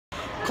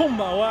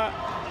Konbanwa.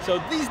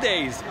 So these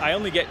days I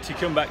only get to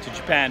come back to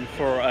Japan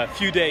for a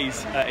few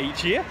days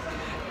each year.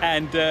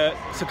 And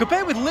so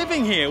compared with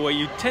living here where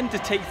you tend to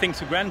take things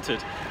for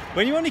granted,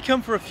 when you only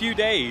come for a few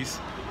days,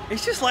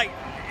 it's just like,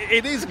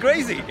 it is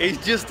crazy.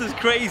 It's just as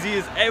crazy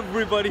as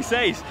everybody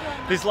says.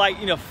 There's like,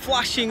 you know,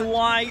 flashing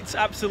lights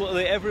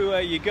absolutely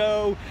everywhere you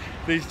go.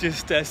 There's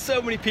just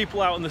so many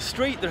people out on the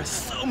street. There are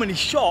so many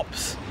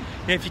shops.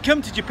 You know, if you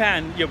come to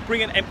Japan, you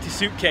bring an empty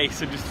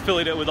suitcase and just fill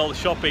it up with all the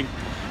shopping.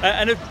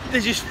 And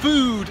there's just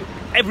food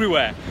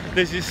everywhere.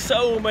 There's just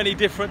so many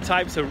different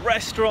types of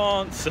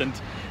restaurants and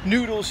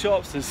noodle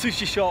shops and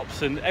sushi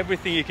shops and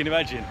everything you can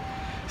imagine.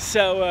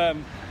 So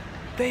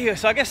there you go.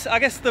 So I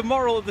guess the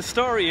moral of the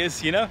story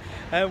is, you know,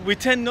 we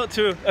tend not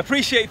to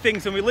appreciate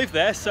things when we live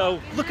there.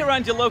 So look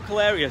around your local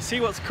area, see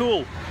what's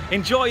cool,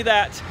 enjoy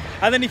that.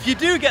 And then if you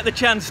do get the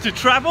chance to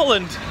travel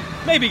and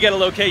maybe get a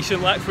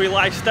location like for your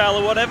lifestyle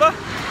or whatever,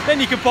 then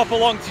you can pop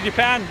along to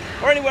Japan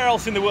or anywhere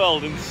else in the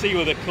world and see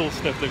all the cool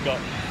stuff they've got.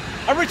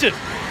 I'm Richard,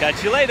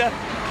 catch you later.